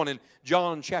early on in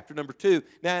John chapter number 2.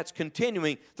 Now it's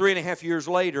continuing 3.5 years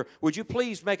later. Would you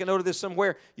please make a note of this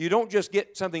somewhere? You don't just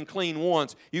get something clean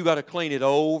once. You got to clean it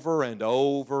over and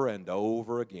over and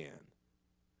over again.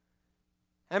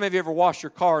 How many of you ever wash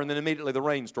your car and then immediately the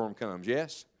rainstorm comes?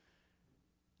 Yes?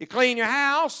 You clean your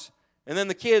house and then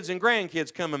the kids and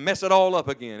grandkids come and mess it all up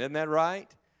again. Isn't that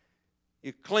right?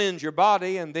 You cleanse your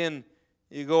body and then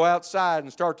you go outside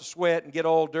and start to sweat and get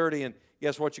all dirty, and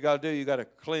guess what you got to do? You got to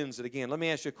cleanse it again. Let me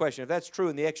ask you a question. If that's true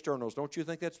in the externals, don't you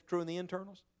think that's true in the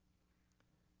internals?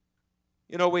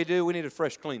 You know what we do? We need a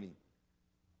fresh cleaning.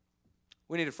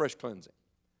 We need a fresh cleansing.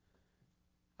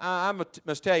 I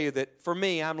must tell you that for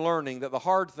me, I'm learning that the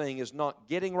hard thing is not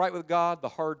getting right with God. The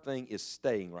hard thing is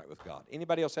staying right with God.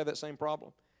 Anybody else have that same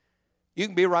problem? You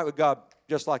can be right with God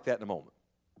just like that in a moment.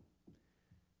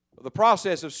 But the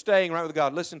process of staying right with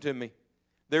God, listen to me,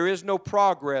 there is no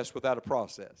progress without a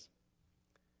process.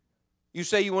 You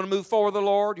say you want to move forward with the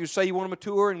Lord. You say you want to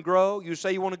mature and grow. You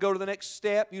say you want to go to the next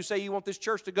step. You say you want this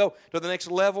church to go to the next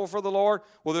level for the Lord.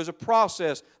 Well, there's a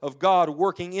process of God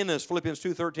working in us, Philippians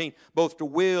 2:13, both to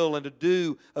will and to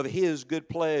do of His good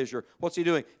pleasure. What's He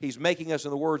doing? He's making us,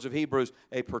 in the words of Hebrews,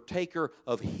 a partaker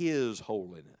of His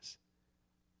holiness.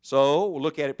 So, we'll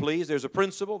look at it, please. There's a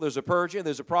principle, there's a purging,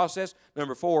 there's a process.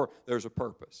 Number 4, there's a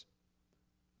purpose.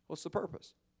 What's the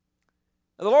purpose?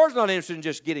 Now, the Lord's not interested in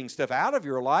just getting stuff out of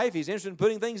your life. He's interested in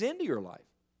putting things into your life.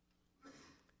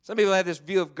 Some people have this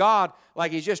view of God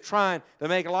like He's just trying to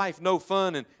make life no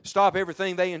fun and stop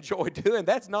everything they enjoy doing.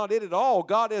 That's not it at all.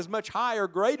 God has much higher,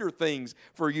 greater things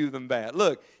for you than that.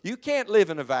 Look, you can't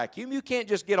live in a vacuum. You can't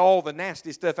just get all the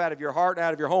nasty stuff out of your heart and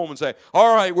out of your home and say,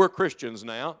 all right, we're Christians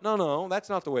now. No, that's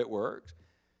not the way it works.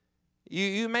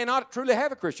 You may not truly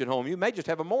have a Christian home. You may just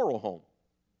have a moral home.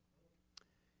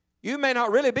 You may not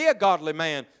really be a godly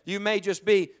man. You may just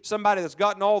be somebody that's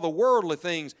gotten all the worldly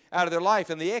things out of their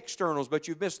life and the externals, but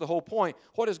you've missed the whole point.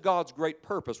 What is God's great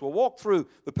purpose? We'll walk through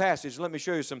the passage. Let me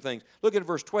show you some things. Look at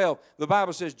verse 12. The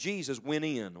Bible says Jesus went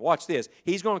in. Watch this.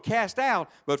 He's going to cast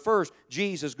out, but first,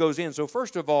 Jesus goes in. So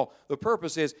first of all, the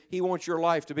purpose is He wants your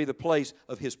life to be the place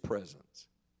of His presence.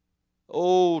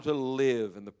 Oh, to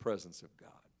live in the presence of God.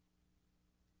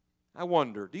 I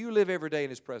wonder, do you live every day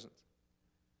in His presence?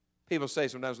 People say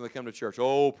sometimes when they come to church,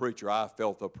 oh, preacher, I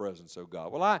felt the presence of God.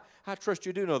 Well, I trust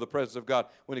you do know the presence of God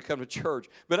when you come to church.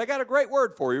 But I got a great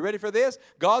word for you. Ready for this?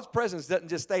 God's presence doesn't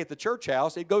just stay at the church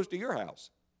house. It goes to your house.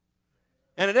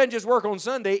 And it doesn't just work on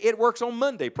Sunday. It works on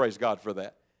Monday, praise God for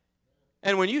that.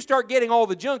 And when you start getting all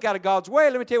the junk out of God's way,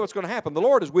 let me tell you what's going to happen. The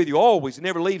Lord is with you always. He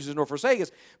never leaves us nor forsakes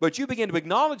us. But you begin to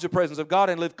acknowledge the presence of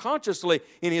God and live consciously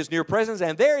in His near presence.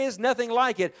 And there is nothing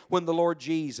like it when the Lord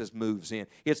Jesus moves in.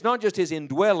 It's not just His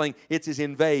indwelling, it's His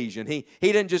invasion. He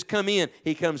doesn't just come in.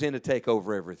 He comes in to take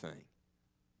over everything.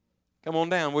 Come on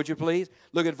down, would you please?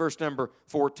 Look at verse number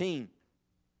 14.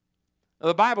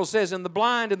 The Bible says, and the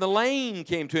blind and the lame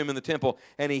came to Him in the temple,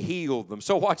 and He healed them.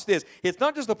 So watch this. It's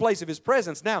not just the place of His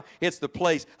presence now, it's the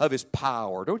place of His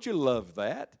power. Don't you love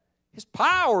that? His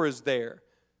power is there.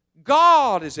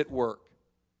 God is at work.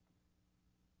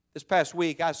 This past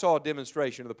week, I saw a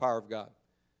demonstration of the power of God.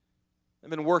 I've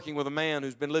been working with a man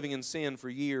who's been living in sin for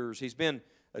years. He's been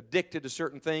addicted to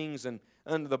certain things and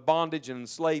under the bondage and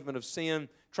enslavement of sin,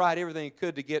 tried everything he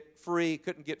could to get free,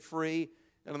 couldn't get free.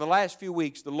 And in the last few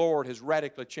weeks, the Lord has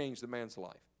radically changed the man's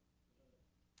life.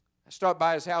 I stopped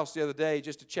by his house the other day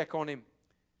just to check on him.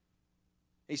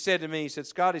 He said to me, he said,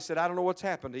 Scott, he said, I don't know what's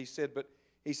happened. He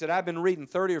said, I've been reading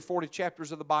 30 or 40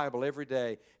 chapters of the Bible every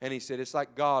day. And he said, it's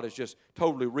like God is just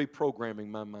totally reprogramming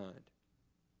my mind.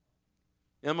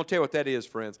 And I'm going to tell you what that is,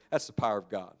 friends. That's the power of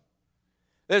God.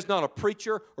 There's not a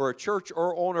preacher or a church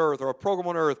or on earth or a program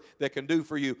on earth that can do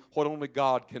for you what only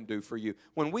God can do for you.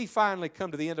 When we finally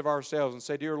come to the end of ourselves and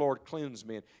say, dear Lord, cleanse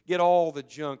me and get all the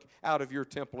junk out of your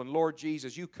temple. And Lord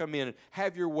Jesus, you come in and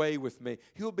have your way with me.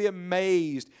 You'll be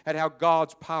amazed at how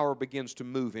God's power begins to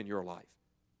move in your life.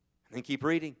 And then keep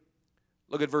reading.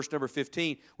 Look at verse number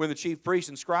 15. When the chief priests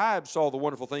and scribes saw the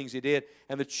wonderful things he did,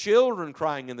 and the children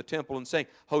crying in the temple and saying,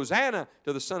 Hosanna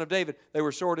to the Son of David, they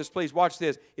were sore displeased. Watch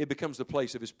this. It becomes the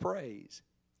place of his praise.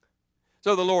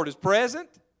 So the Lord is present,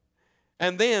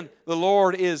 and then the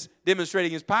Lord is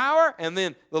demonstrating his power, and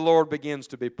then the Lord begins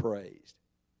to be praised.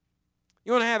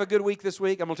 You want to have a good week this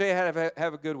week? I'm going to tell you how to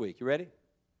have a good week. You ready?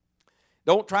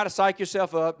 Don't try to psych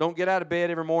yourself up. Don't get out of bed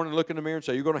every morning and look in the mirror and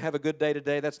say, you're going to have a good day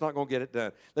today. That's not going to get it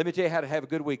done. Let me tell you how to have a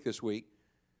good week this week.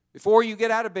 Before you get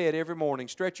out of bed every morning,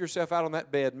 stretch yourself out on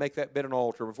that bed, make that bed an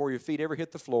altar. Before your feet ever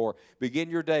hit the floor,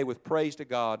 begin your day with praise to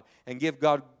God and give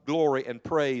God glory and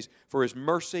praise for his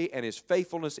mercy and his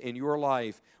faithfulness in your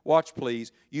life. Watch,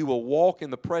 please. You will walk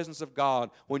in the presence of God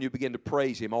when you begin to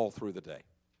praise him all through the day.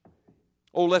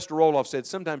 Old Lester Roloff said,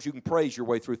 sometimes you can praise your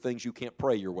way through things you can't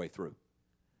pray your way through.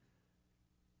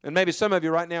 And maybe some of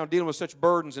you right now are dealing with such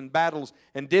burdens and battles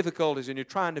and difficulties and you're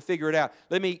trying to figure it out.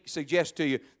 Let me suggest to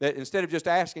you that instead of just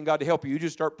asking God to help you, you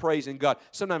just start praising God.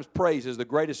 Sometimes praise is the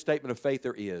greatest statement of faith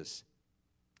there is.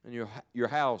 And your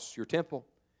house, your temple,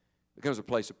 becomes a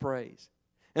place of praise.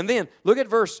 And then, look at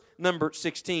verse number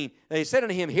 16. They said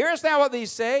unto him, hearest thou what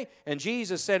these say? And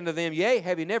Jesus said unto them, yea,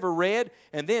 have you never read?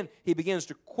 And then he begins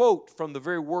to quote from the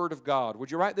very word of God. Would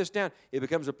you write this down? It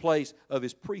becomes a place of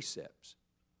his precepts.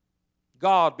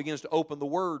 God begins to open the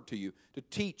Word to you, to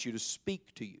teach you, to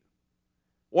speak to you.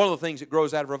 One of the things that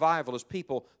grows out of revival is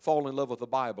people fall in love with the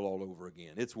Bible all over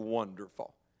again. It's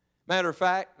wonderful. Matter of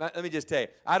fact, let me just tell you,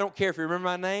 I don't care if you remember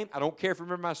my name. I don't care if you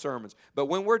remember my sermons. But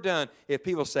when we're done, if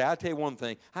people say, I'll tell you one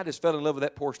thing, I just fell in love with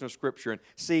that portion of Scripture and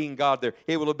seeing God there,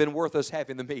 it will have been worth us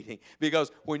having the meeting.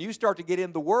 Because when you start to get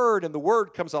in the Word and the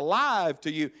Word comes alive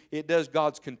to you, it does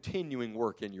God's continuing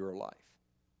work in your life.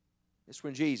 It's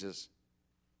when Jesus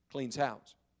cleans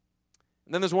house.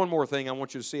 And then there's one more thing I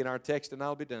want you to see in our text, and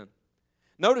I'll be done.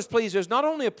 Notice, please, there's not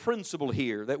only a principle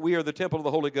here that we are the temple of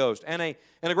the Holy Ghost, and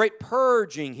a great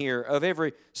purging here of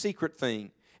every secret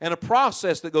thing, and a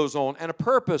process that goes on, and a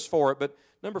purpose for it. But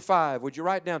number 5, would you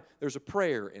write down, there's a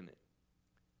prayer in it.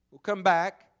 We'll come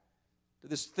back to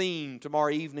this theme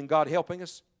tomorrow evening, God helping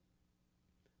us.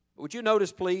 But would you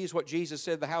notice, please, what Jesus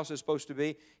said the house is supposed to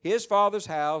be? His Father's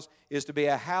house is to be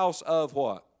a house of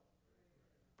what?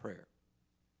 Prayer.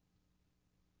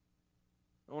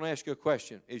 I want to ask you a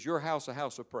question. Is your house a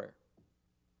house of prayer?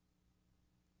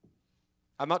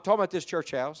 I'm not talking about this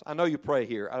church house. I know you pray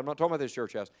here. I'm not talking about this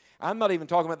church house. I'm not even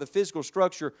talking about the physical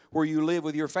structure where you live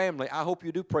with your family. I hope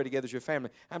you do pray together as your family.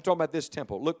 I'm talking about this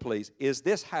temple. Look, please. Is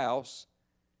this house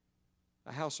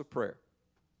a house of prayer?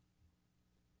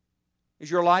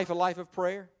 Is your life a life of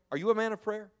prayer? Are you a man of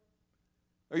prayer?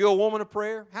 Are you a woman of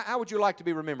prayer? How would you like to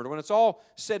be remembered? When it's all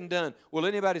said and done, will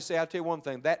anybody say, I'll tell you one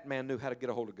thing, that man knew how to get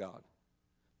a hold of God.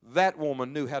 That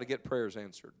woman knew how to get prayers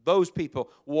answered. Those people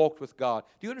walked with God.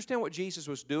 Do you understand what Jesus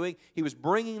was doing? He was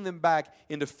bringing them back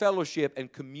into fellowship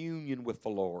and communion with the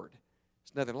Lord.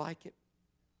 There's nothing like it.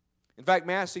 In fact,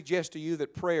 may I suggest to you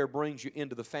that prayer brings you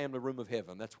into the family room of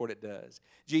heaven. That's what it does.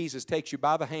 Jesus takes you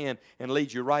by the hand and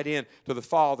leads you right in to the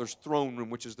Father's throne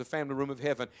room, which is the family room of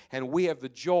heaven. And we have the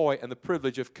joy and the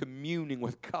privilege of communing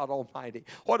with God Almighty.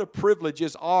 What a privilege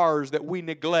is ours that we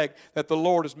neglect, that the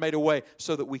Lord has made a way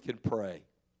so that we can pray.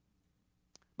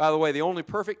 By the way, the only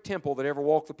perfect temple that ever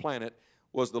walked the planet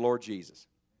was the Lord Jesus.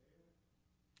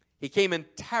 He came and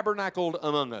tabernacled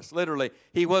among us. Literally,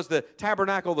 he was the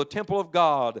tabernacle, the temple of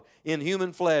God in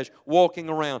human flesh, walking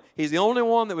around. He's the only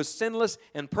one that was sinless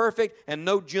and perfect, and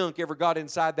no junk ever got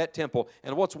inside that temple.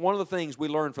 And what's one of the things we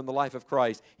learned from the life of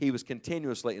Christ? He was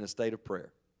continuously in a state of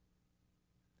prayer.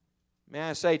 May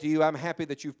I say to you, I'm happy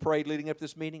that you've prayed leading up to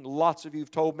this meeting. Lots of you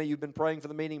have told me you've been praying for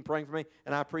the meeting, praying for me,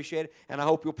 and I appreciate it. And I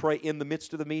hope you'll pray in the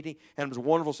midst of the meeting. And it was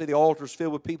wonderful to see the altars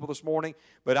filled with people this morning.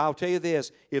 But I'll tell you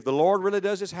this, if the Lord really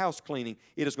does His house cleaning,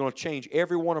 it is going to change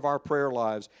every one of our prayer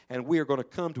lives. And we are going to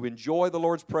come to enjoy the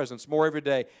Lord's presence more every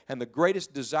day. And the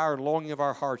greatest desire and longing of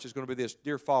our hearts is going to be this: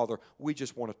 Dear Father, we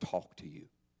just want to talk to you.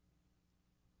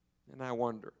 And I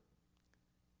wonder,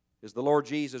 is the Lord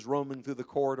Jesus roaming through the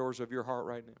corridors of your heart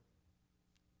right now?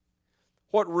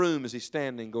 What room is He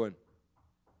standing going,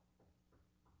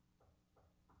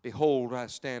 behold, I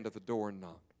stand at the door and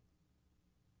knock?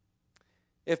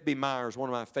 F.B. Meyer is one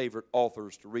of my favorite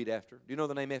authors to read after. Do you know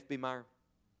the name F.B. Meyer?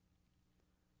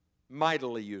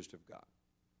 Mightily used of God.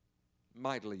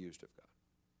 Mightily used of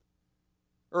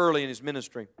God. early in his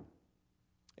ministry.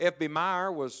 F.B.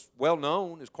 Meyer was well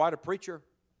known as quite a preacher,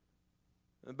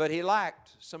 but he lacked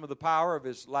some of the power of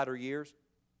his latter years.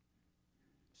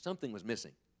 Something was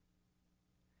missing.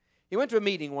 He went to a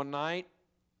meeting one night,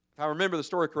 if I remember the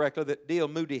story correctly, that D.L.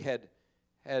 Moody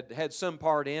had some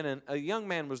part in, and a young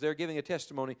man was there giving a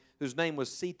testimony whose name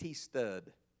was C.T.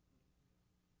 Studd.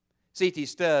 C.T.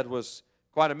 Studd was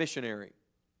quite a missionary.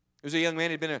 He was a young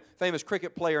man. He'd been a famous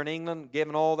cricket player in England,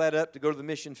 given all that up to go to the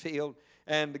mission field,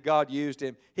 and God used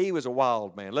him. He was a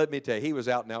wild man. Let me tell you, he was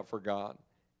out and out for God.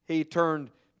 He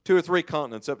turned 2 or 3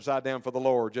 continents upside down for the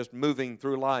Lord, just moving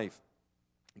through life,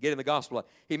 getting the gospel out.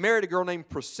 He married a girl named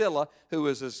Priscilla, who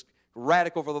was as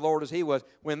radical for the Lord as he was.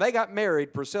 When they got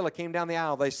married, Priscilla came down the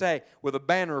aisle, they say, with a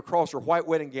banner across her white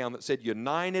wedding gown that said,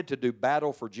 "United to do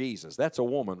battle for Jesus." That's a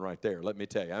woman right there, let me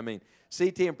tell you. I mean,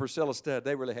 C.T. and Priscilla Studd,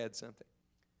 they really had something.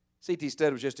 C.T.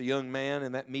 Studd was just a young man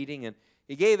in that meeting, and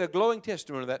he gave a glowing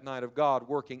testimony that night of God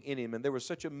working in him, and there was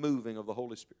such a moving of the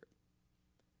Holy Spirit.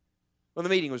 When the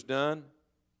meeting was done,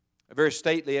 a very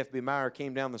stately F.B. Meyer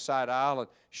came down the side aisle and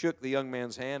shook the young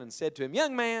man's hand and said to him,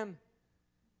 "Young man,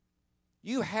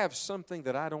 you have something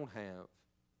that I don't have.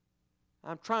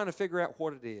 I'm trying to figure out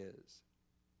what it is."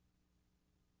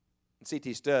 And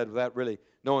C.T. Studd, without really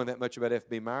knowing that much about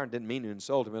F.B. Meyer, and didn't mean to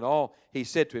insult him at all, he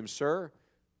said to him, "Sir,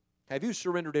 have you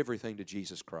surrendered everything to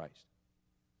Jesus Christ?"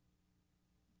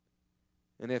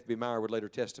 And F.B. Meyer would later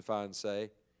testify and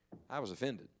say, "I was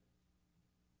offended.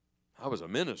 I was a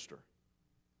minister.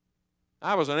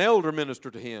 I was an elder minister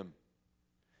to him."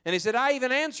 And he said, "I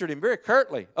even answered him very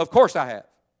curtly, 'Of course I have.'"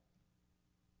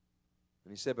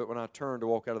 And he said, "But when I turned to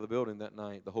walk out of the building that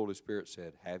night, the Holy Spirit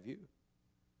said, 'Have you?'"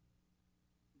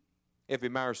 F.B.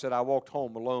 Meyer said, "I walked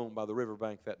home alone by the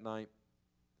riverbank that night.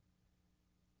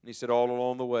 And he said, all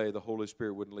along the way, the Holy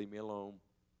Spirit wouldn't leave me alone.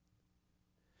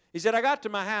 He said, I got to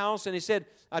my house, and he said,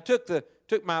 I took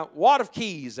my wad of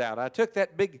keys out. I took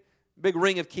that big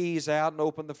ring of keys out and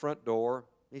opened the front door.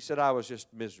 He said, I was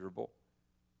just miserable.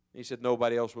 He said,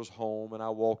 nobody else was home, and I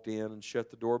walked in and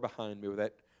shut the door behind me with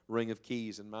that ring of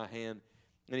keys in my hand.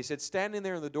 And he said, standing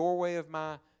there in the doorway of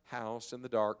my house in the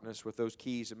darkness with those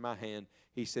keys in my hand,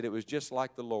 he said, it was just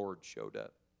like the Lord showed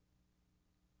up.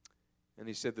 And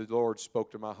he said, the Lord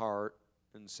spoke to my heart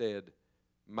and said,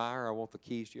 Meyer, I want the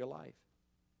keys to your life.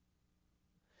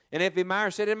 And F.B.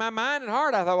 Meyer said, in my mind and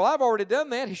heart, I thought, well, I've already done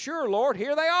that. Sure, Lord,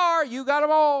 here they are. You got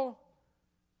them all.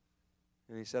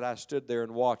 And he said, I stood there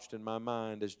and watched in my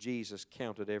mind as Jesus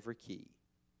counted every key.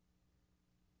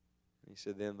 And he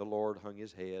said, then the Lord hung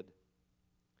his head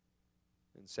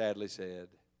and sadly said,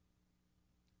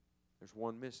 there's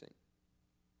one missing.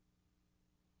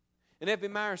 And F.B.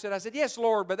 Meyer said, I said, yes,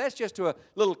 Lord, but that's just to a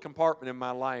little compartment in my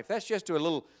life. That's just to a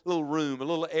little room, a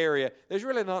little area. There's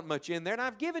really not much in there, and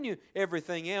I've given you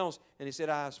everything else. And he said,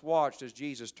 I watched as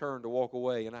Jesus turned to walk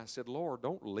away, and I said, Lord,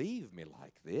 don't leave me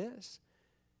like this.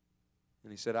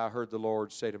 And he said, I heard the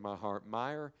Lord say to my heart,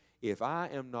 Meyer, if I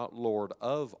am not Lord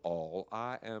of all,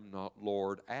 I am not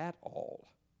Lord at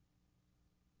all.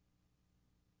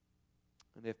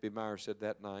 And F.B. Meyer said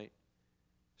that night,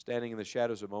 standing in the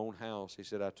shadows of my own house, he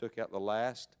said, I took out the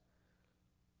last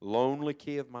lonely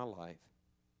key of my life,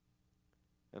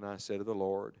 and I said to the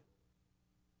Lord,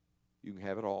 you can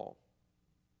have it all.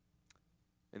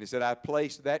 And he said, I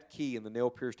placed that key in the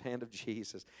nail-pierced hand of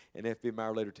Jesus. And F.B.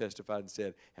 Meyer later testified and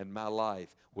said, and my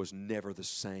life was never the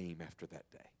same after that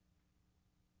day.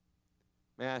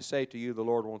 May I say to you, the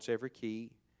Lord wants every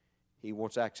key. He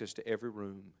wants access to every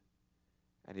room.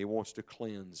 And He wants to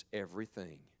cleanse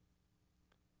everything.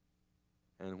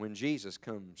 And when Jesus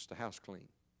comes to house clean,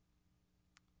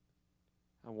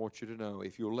 I want you to know,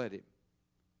 if you'll let Him,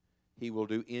 He will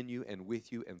do in you and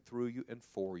with you and through you and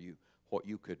for you what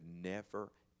you could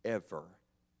never, ever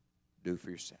do for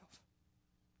yourself.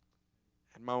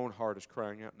 And my own heart is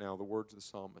crying out now the words of the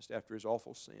psalmist after his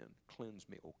awful sin, cleanse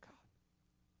me, O God.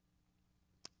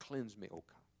 Cleanse me, O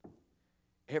God.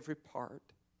 Every part,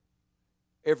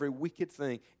 every wicked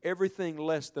thing, everything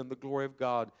less than the glory of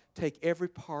God, take every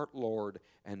part, Lord,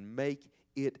 and make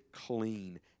it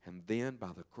clean. And then, by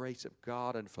the grace of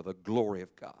God and for the glory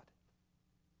of God,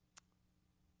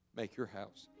 make your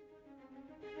house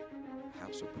a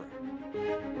house of prayer.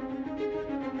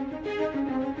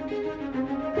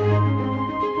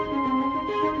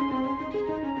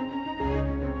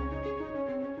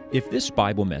 If this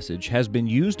Bible message has been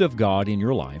used of God in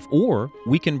your life, or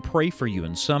we can pray for you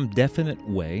in some definite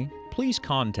way, please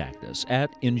contact us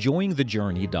at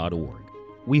enjoyingthejourney.org.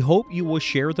 We hope you will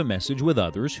share the message with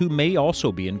others who may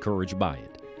also be encouraged by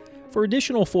it. For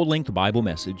additional full-length Bible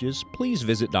messages, please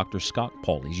visit Dr. Scott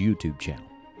Pauley's YouTube channel.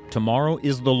 Tomorrow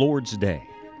is the Lord's Day.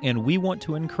 and we want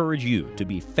to encourage you to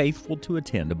be faithful to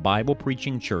attend a Bible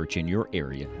preaching church in your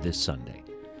area this Sunday.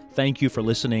 Thank you for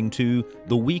listening to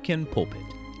The Weekend Pulpit,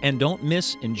 and don't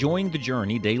miss Enjoying the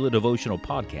Journey Daily Devotional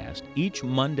Podcast each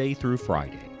Monday through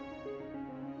Friday.